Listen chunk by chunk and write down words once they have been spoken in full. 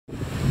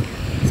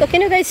So can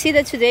you guys see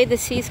that today the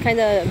sea is kind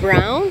of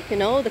brown, you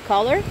know, the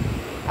color?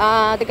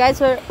 The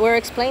guys were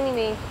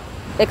explaining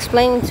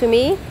to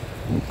me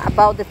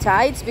about the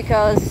tides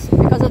because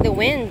of the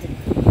wind.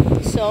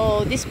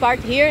 So this part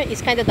here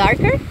is kind of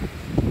darker,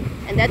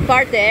 and that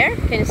part there,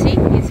 can you see,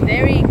 it's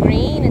very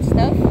green and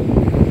stuff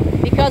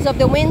because of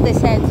the wind, they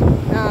said.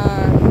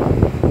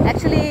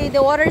 Actually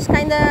the water is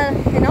kind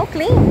of, you know,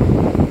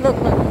 clean. Look,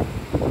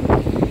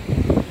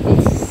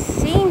 it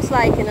seems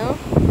like, you know,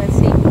 let's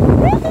see.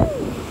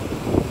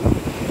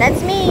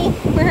 That's me.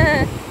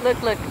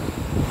 Look.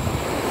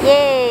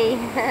 Yay.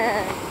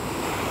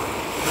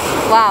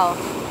 Wow.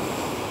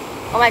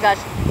 Oh my gosh.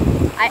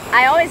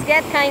 I always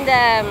get kind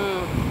of,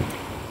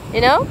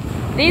 you know,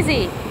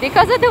 dizzy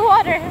because of the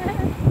water.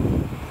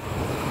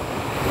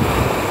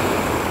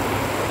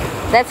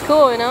 That's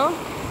cool, you know.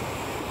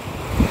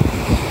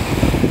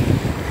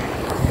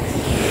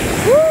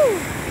 Woo!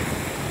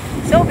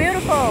 So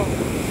beautiful.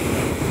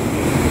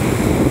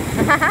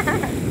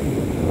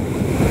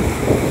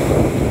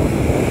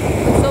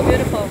 So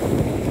beautiful.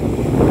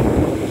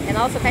 And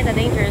also kind of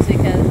dangerous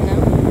because, you know,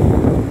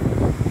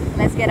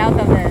 let's get out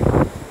of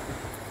the...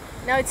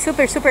 No, it's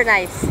super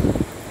nice.